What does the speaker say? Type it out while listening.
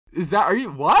Is that, are you,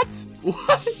 what?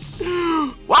 What?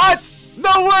 What?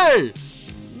 No way!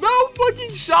 No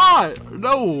fucking shot!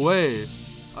 No way!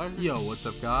 Yo, what's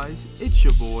up guys? It's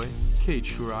your boy,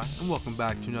 K-Try, and welcome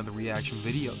back to another reaction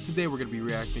video. Today we're going to be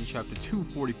reacting chapter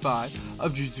 245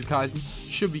 of JUJUTSU KAISEN.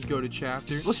 Should we go to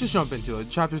chapter? Let's just jump into it.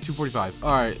 Chapter 245.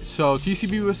 Alright, so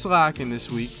TCB was slacking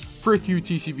this week. Frick you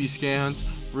TCB scans.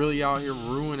 Really out here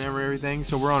ruining everything.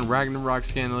 So we're on Ragnarok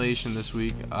Scanlation this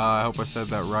week. I hope I said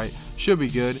that right. Should be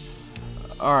good.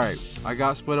 Alright, I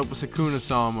got split up with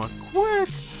Sukuna-sama. Quick!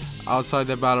 Outside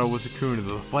that battle was Sukuna,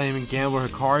 the flaming gambler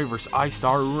Hikari versus Ice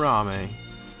Star Urame.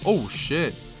 Oh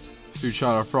shit. Dude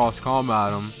shot a frost calm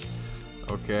at him.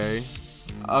 Okay.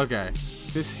 Okay.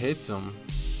 This hits him.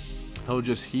 He'll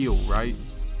just heal, right?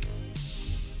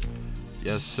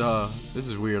 Yes, this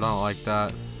is weird. I don't like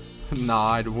that.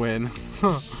 Nah, I'd win.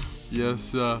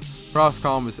 Yes, Frost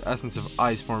Calm is essence of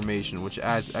ice formation, which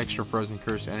adds extra frozen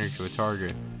curse energy to a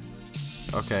target.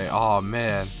 Okay, oh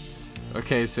man.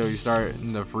 Okay, so you start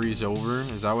to freeze over.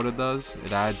 Is that what it does?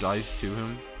 It adds ice to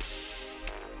him.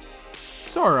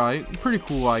 It's alright. Pretty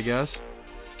cool, I guess.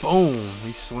 Boom.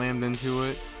 He slammed into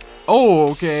it.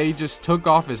 Oh, okay. He just took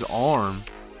off his arm.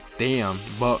 Damn.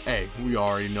 But, hey, we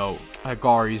already know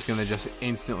Hikari's gonna just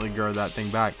instantly guard that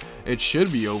thing back. It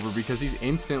should be over because he's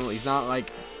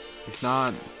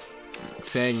not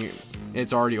saying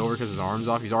it's already over because his arm's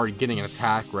off. He's already getting an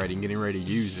attack ready and getting ready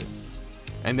to use it.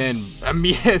 And then, I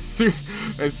mean, as soon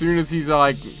as he's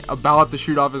like about to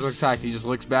shoot off his attack, he just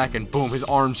looks back and boom, his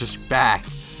arm's just back.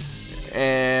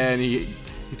 And he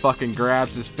fucking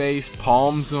grabs his face,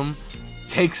 palms him,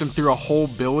 takes him through a whole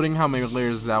building. How many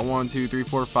layers is that? 1, 2, 3,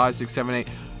 4, 5, 6, 7, 8.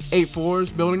 8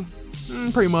 floors building?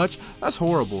 Pretty much. That's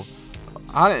horrible.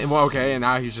 Well, okay, and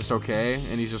now he's just okay,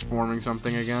 and he's just forming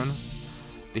something again.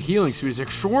 The healing speed is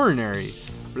extraordinary.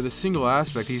 For the single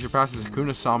aspect, he surpasses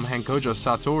Sukuna-sama Hankojo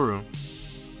Satoru.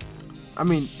 I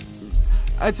mean,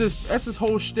 that's his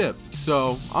whole shtick,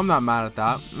 so I'm not mad at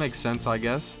that. Makes sense, I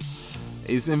guess.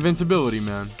 He's invincibility,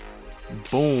 man.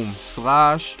 Boom,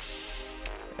 slash.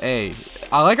 Hey,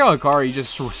 I like how Hikari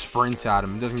just sprints at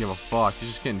him. He doesn't give a fuck. He's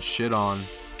just getting shit on.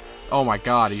 Oh my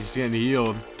god, he's getting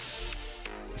healed.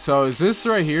 So is this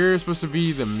right here supposed to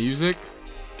be the music?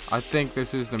 I think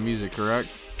this is the music,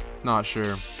 correct? Not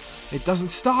sure. It doesn't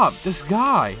stop. This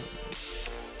guy.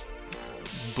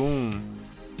 Boom.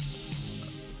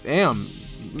 Damn,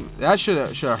 that should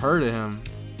have hurted him.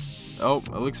 Oh,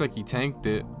 it looks like he tanked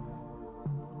it.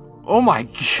 Oh my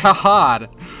god,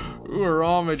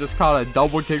 Urame just caught a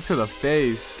double kick to the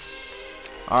face.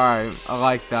 Alright, I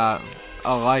like that.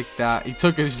 I like that. He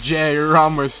took his J.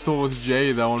 Urame stole his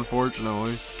J though,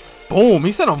 unfortunately. Boom,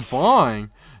 he said I'm fine.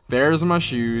 There's my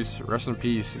shoes. Rest in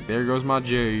peace. There goes my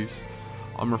J's.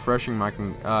 I'm refreshing my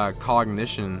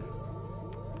cognition.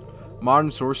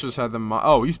 Modern sorcerers have the mind.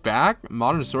 Oh, he's back?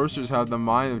 Modern sorcerers have the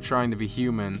mind of trying to be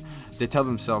human. They tell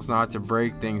themselves not to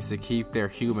break things to keep their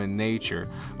human nature,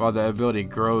 while the ability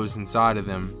grows inside of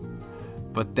them.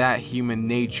 But that human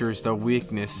nature is the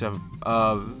weakness of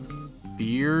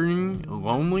fearing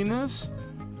loneliness?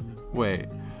 Wait.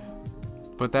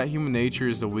 But that human nature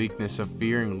is the weakness of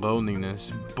fearing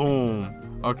loneliness.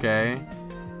 Boom. Okay.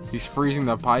 He's freezing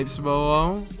the pipes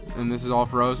below, and this is all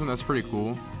frozen. That's pretty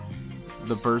cool.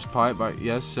 The burst pipe, but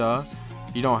yes, sir.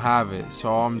 You don't have it,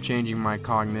 so I'm changing my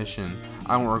cognition.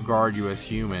 I don't regard you as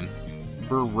human.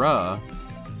 Bruh.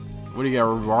 What do you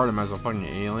gotta regard him as, a fucking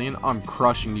alien? I'm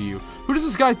crushing you. Who does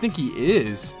this guy think he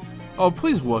is? Oh,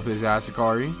 please whoop his ass,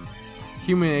 Hikari.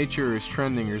 Human nature is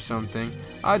trending or something.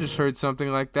 I just heard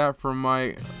something like that from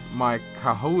my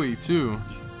Kahoe too.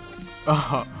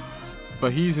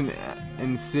 But he's an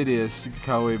insidious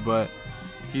Kahoe, but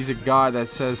he's a god that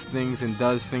says things and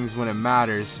does things when it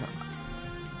matters.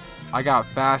 I got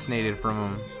fascinated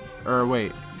from him. Or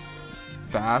wait.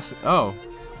 Fast? Oh.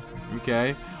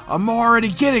 Okay. I'm already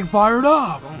getting fired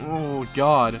up. Oh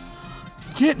god.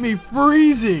 Get me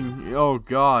freezing. Oh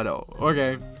god. Oh,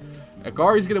 okay.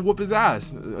 Hikari's gonna whoop his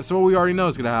ass. That's what we already know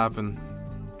is gonna happen.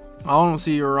 I don't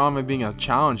see Urame being a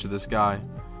challenge to this guy.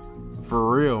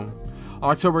 For real.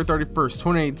 On October 31st,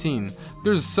 2018,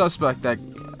 there's a suspect that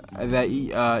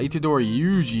Itadori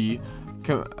Yuji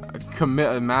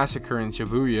commit a massacre in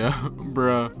Shibuya.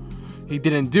 Bruh. He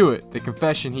didn't do it. The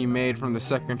confession he made from the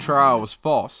second trial was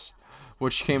false,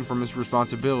 which came from his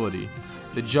responsibility.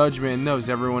 The judgment knows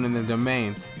everyone in the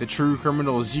domain. The true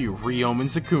criminal is you, Ryomen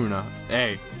Sukuna.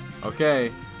 Hey,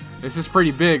 okay. This is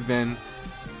pretty big then.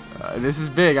 This is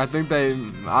big. I think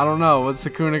I don't know. What's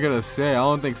Sukuna gonna say? I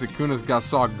don't think Sukuna's got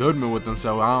Saul Goodman with him,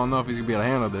 so I don't know if he's gonna be able to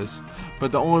handle this.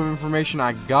 But the only information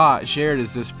I got shared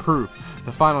is this proof.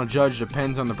 The final judge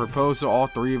depends on the proposal all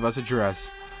three of us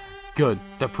address. Good.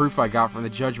 The proof I got from the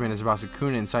judgment is about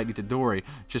Sukuna inside Itadori,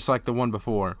 just like the one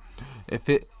before. If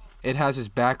it has his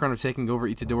background of taking over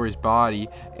Itadori's body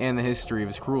and the history of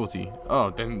his cruelty.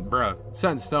 Oh, then, bruh,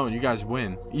 set in stone. You guys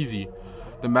win. Easy.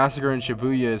 The massacre in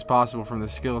Shibuya is possible from the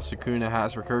skill Sukuna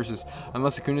has for curses,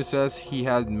 unless Sukuna says he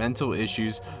had mental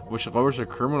issues, which lowers the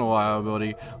criminal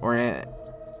liability, or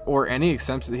any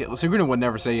exemption. Sukuna would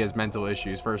never say he has mental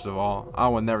issues, first of all. I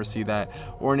would never see that.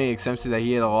 Or any exemption that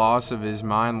he had a loss of his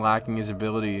mind, lacking his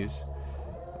abilities.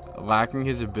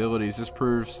 This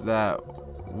proves that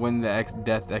when the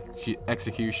death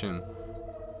execution.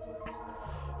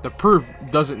 The proof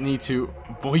doesn't need to.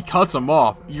 But he cuts him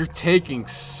off. You're taking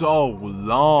so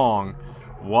long.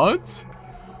 What?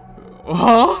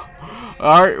 Huh?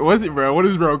 Alright, what's it, bro? What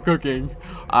is bro cooking?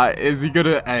 Is he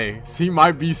gonna? Hey, he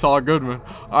might be Saul Goodman.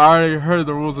 I already heard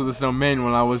the rules of this domain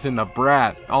when I was in the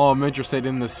brat. All I'm interested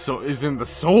in is in the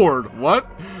sword.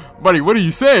 What? Buddy, what are you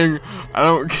saying? I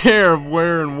don't care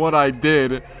where and what I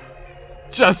did.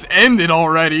 Just end it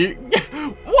already.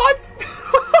 What?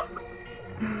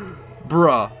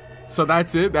 Bruh. So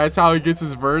that's it? That's how he gets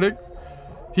his verdict?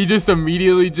 He just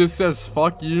immediately just says,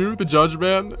 fuck you, the judge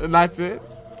man, and that's it?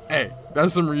 Hey,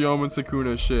 that's some Ryoma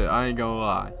Sukuna shit. I ain't gonna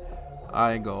lie.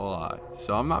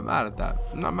 So I'm not mad at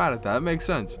that. That makes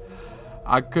sense.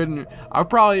 I'd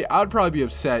probably be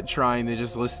upset trying to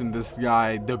just listen to this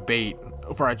guy debate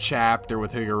for a chapter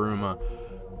with Higuruma.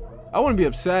 I wouldn't be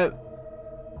upset,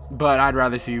 but I'd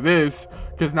rather see this,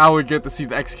 because now we get to see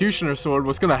the executioner sword.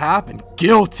 What's gonna happen?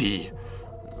 Guilty!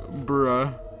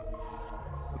 Bruh.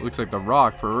 Looks like The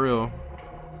Rock, for real.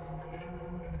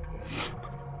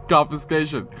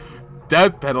 Confiscation.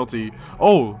 Death penalty.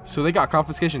 Oh, so they got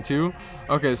confiscation too?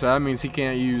 Okay, so that means he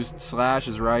can't use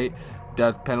slashes, right?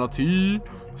 Death penalty.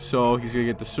 So he's gonna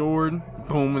get the sword.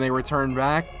 Boom, when they return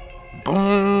back.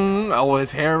 Boom. Oh,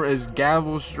 his hair, his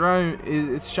gavel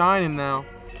it's shining now.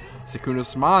 Sukuna's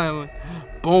smiling.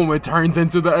 Boom, it turns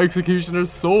into the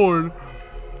executioner's sword.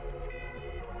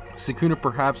 Sukuna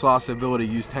perhaps lost the ability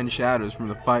to use 10 shadows from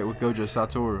the fight with Gojo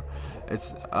Satoru.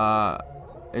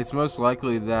 It's most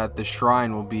likely that the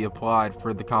shrine will be applied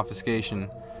for the confiscation.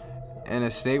 In a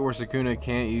state where Sukuna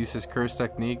can't use his curse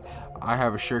technique, I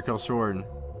have a sure kill sword.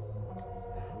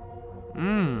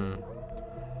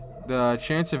 The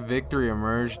chance of victory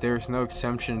emerged. There is no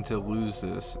exception to lose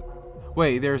this.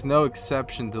 Wait, there's no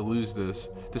exception to lose this.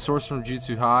 The source from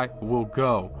Jutsu High will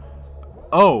go.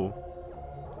 Oh.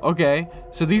 Okay.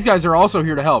 So these guys are also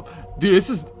here to help. Dude, this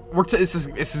is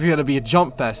gonna be a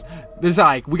jump fest. There's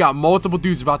like, we got multiple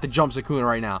dudes about to jump Sukuna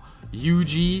right now.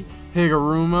 Yuji,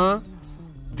 Higuruma,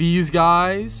 these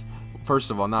guys.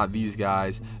 First of all, not these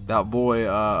guys. That boy,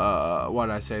 why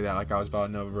did I say that? Like I was about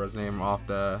to know bro's name off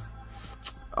the...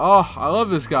 Oh, I love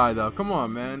this guy though. Come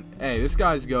on, man. Hey, this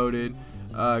guy's goated.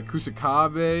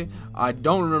 Kusakabe. I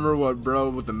don't remember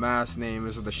what the mask name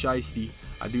is, or the shiesty.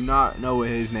 I do not know what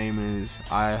his name is.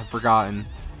 I have forgotten.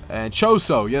 And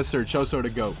Choso, yes sir, Choso the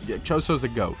goat. Yeah, Choso's the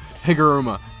goat.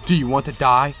 Higuruma, do you want to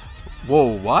die?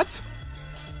 Whoa, what?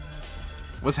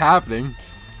 What's happening?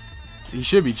 He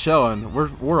should be chilling.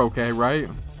 We're okay, right?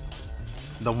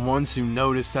 The ones who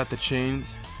noticed that the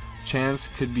chance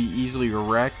could be easily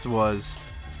wrecked was...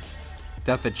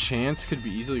 That the chance could be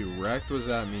easily wrecked? What does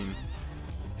that mean?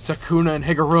 Sukuna and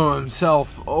Higuruma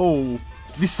himself. Oh,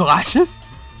 these slashes?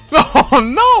 Oh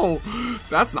no!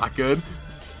 That's not good.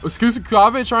 Was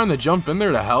Kusakabe trying to jump in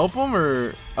there to help him,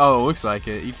 or... Oh, it looks like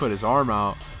it. He put his arm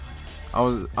out. I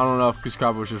don't know if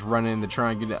Kusakabe was just running to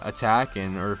try and get an attack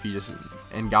in, or if he just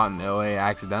got in LA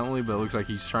accidentally, but it looks like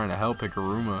he's trying to help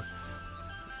Higuruma.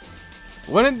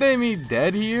 Wouldn't they meet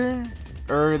dead here?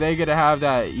 Or are they gonna have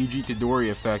that Yuji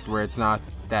Tadori effect where it's not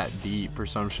that deep or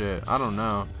some shit? I don't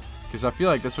know. Because I feel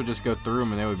like this would just go through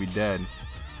them and they would be dead.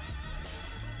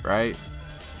 Right?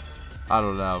 I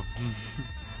don't know.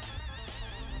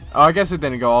 Oh, I guess it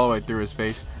didn't go all the way through his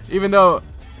face. Even though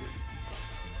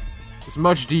it's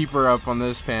much deeper up on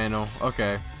this panel.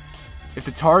 Okay. If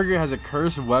the target has a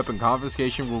cursed weapon,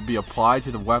 confiscation will be applied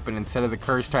to the weapon instead of the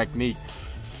cursed technique.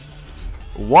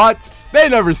 What? They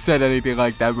never said anything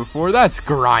like that before. That's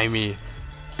grimy.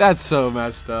 That's so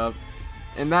messed up.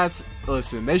 And that's,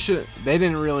 listen, they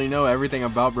didn't really know everything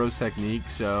about bro's technique,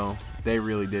 so they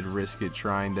really did risk it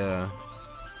trying to...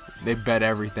 They bet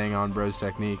everything on bro's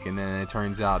technique, and then it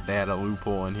turns out they had a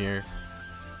loophole in here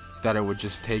that it would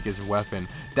just take his weapon.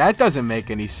 That doesn't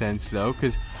make any sense though,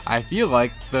 because I feel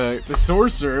like the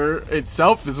sorcerer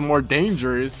itself is more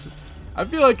dangerous. I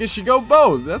feel like it should go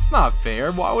both. That's not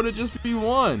fair. Why would it just be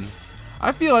one?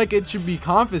 I feel like it should be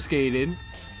confiscated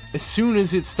as soon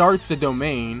as it starts the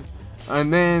domain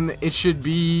And then it should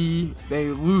be they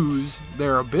lose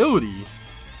their ability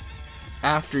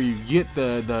after you get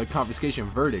the confiscation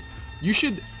verdict. You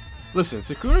should listen.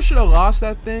 Sukuna should have lost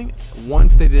that thing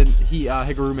once they did.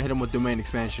 Higuruma hit him with domain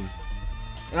expansion.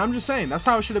 And I'm just saying that's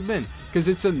how it should have been, because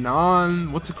it's a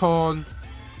non, what's it called?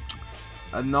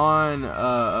 A non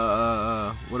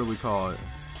what do we call it?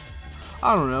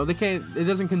 I don't know. They can't. It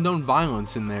doesn't condone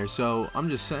violence in there. So I'm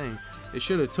just saying it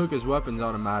should have took his weapons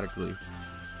automatically.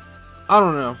 I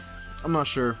don't know. I'm not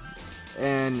sure.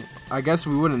 And I guess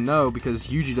we wouldn't know because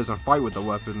Yuji doesn't fight with the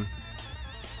weapon.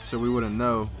 So we wouldn't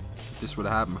know if this would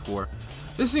have happened before.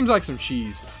 This seems like some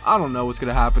cheese. I don't know what's going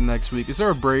to happen next week. Is there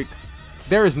a break?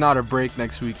 There is not a break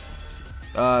next week.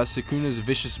 Sukuna's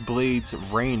Vicious Blades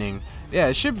raining. Yeah,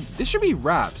 this should be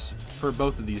wraps for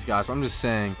both of these guys. I'm just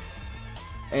saying.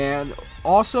 And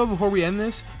also, before we end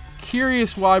this,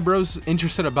 curious why bro's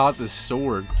interested about this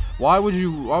sword. Why would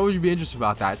you be interested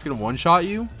about that? It's gonna one-shot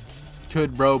you?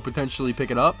 Could bro potentially pick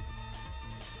it up?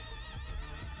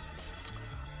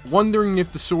 Wondering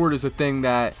if the sword is a thing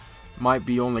that might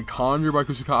be only conjured by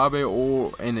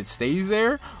Kusakabe, and it stays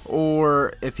there,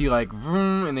 or if he like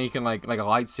vroom, and then he can like a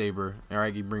lightsaber,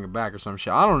 alright, he bring it back or some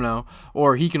shit. I don't know.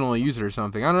 Or he can only use it or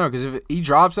something. I don't know, because if he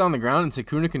drops it on the ground and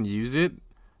Sukuna can use it,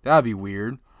 that'd be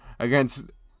weird. Against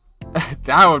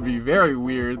that would be very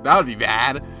weird. That would be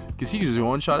bad, because he just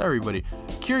one-shot everybody.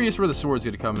 Curious where the sword's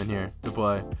gonna come in here to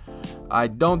play. I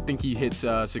don't think he hits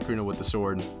Sukuna with the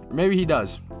sword. Maybe he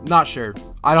does. Not sure.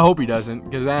 I hope he doesn't,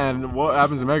 because then what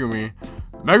happens to Megumi?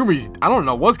 Megumi's, I don't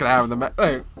know what's gonna happen to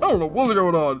hey, I don't know what's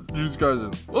going on. Jujutsu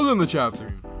Kaisen. What's in the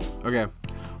chapter? Okay.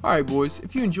 Alright, boys.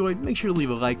 If you enjoyed, make sure to leave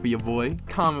a like for your boy.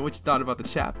 Comment what you thought about the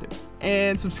chapter.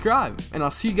 And subscribe. And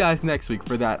I'll see you guys next week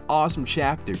for that awesome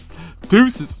chapter.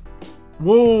 Deuces.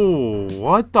 Whoa.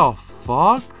 What the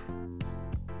fuck?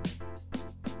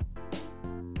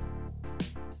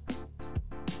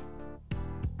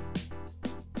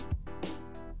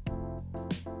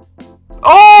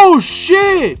 Oh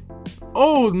shit!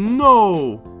 Oh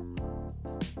no!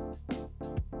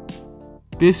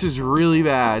 This is really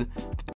bad.